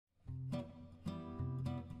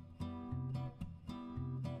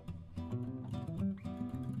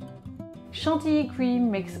Chantilly cream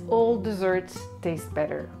makes all desserts taste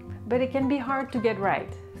better, but it can be hard to get right.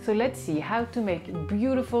 So let's see how to make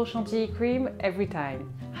beautiful Chantilly cream every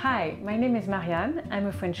time. Hi, my name is Marianne, I'm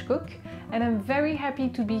a French cook, and I'm very happy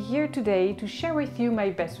to be here today to share with you my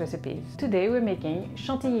best recipes. Today we're making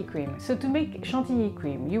Chantilly cream. So to make Chantilly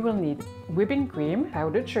cream, you will need whipping cream,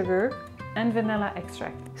 powdered sugar, and vanilla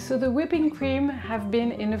extract. So the whipping cream have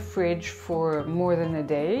been in the fridge for more than a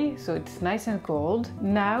day, so it's nice and cold.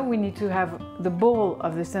 Now we need to have the bowl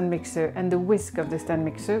of the stand mixer and the whisk of the stand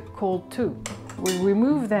mixer cold too. We'll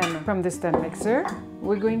remove them from the stand mixer.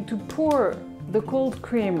 We're going to pour the cold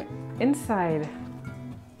cream inside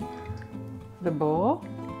the bowl.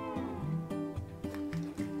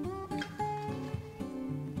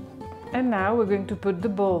 And now we're going to put the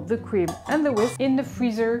bowl, the cream and the whisk in the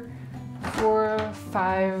freezer for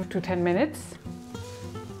 5 to 10 minutes.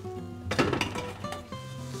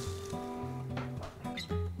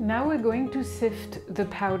 Now we're going to sift the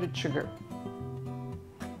powdered sugar.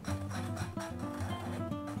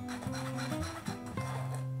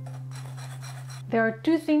 There are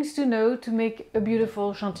two things to know to make a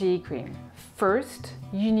beautiful Chantilly cream. First,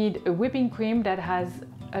 you need a whipping cream that has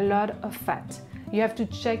a lot of fat. You have to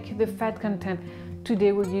check the fat content.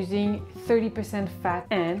 Today we're using 30% fat,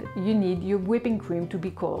 and you need your whipping cream to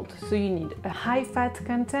be cold. So you need a high fat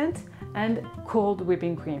content and cold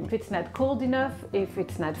whipping cream. If it's not cold enough, if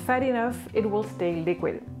it's not fat enough, it will stay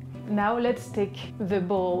liquid. Now let's take the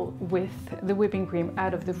bowl with the whipping cream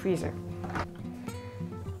out of the freezer.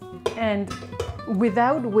 And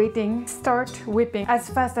without waiting, start whipping as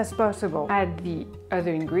fast as possible. Add the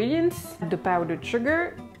other ingredients, the powdered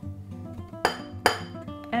sugar,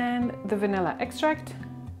 and the vanilla extract.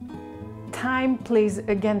 Time plays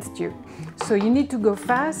against you, so you need to go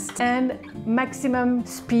fast and maximum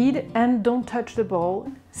speed, and don't touch the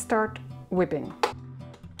bowl. Start whipping.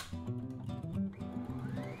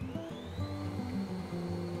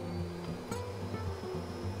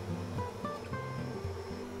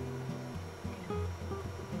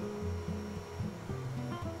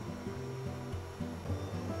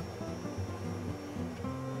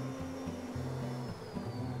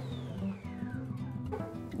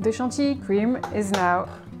 The Chantilly cream is now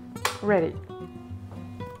ready.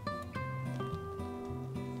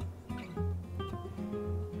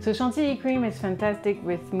 So Chantilly cream is fantastic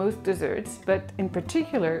with most desserts, but in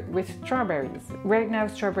particular with strawberries. Right now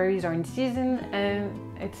strawberries are in season and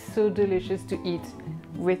it's so delicious to eat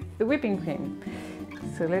with the whipping cream.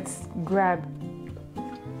 So let's grab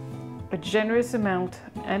a generous amount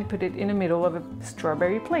and put it in the middle of a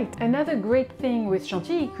strawberry plate. Another great thing with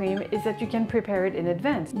Chantilly cream is that you can prepare it in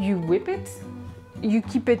advance. You whip it, you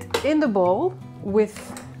keep it in the bowl with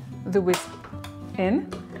the whisk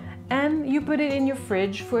in, and you put it in your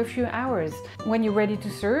fridge for a few hours. When you're ready to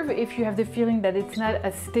serve, if you have the feeling that it's not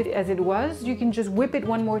as stiff as it was, you can just whip it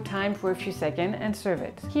one more time for a few seconds and serve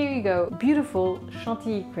it. Here you go, beautiful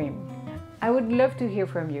Chantilly cream. I would love to hear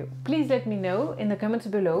from you. Please let me know in the comments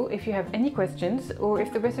below if you have any questions or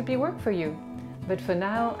if the recipe worked for you. But for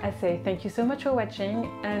now, I say thank you so much for watching,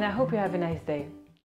 and I hope you have a nice day.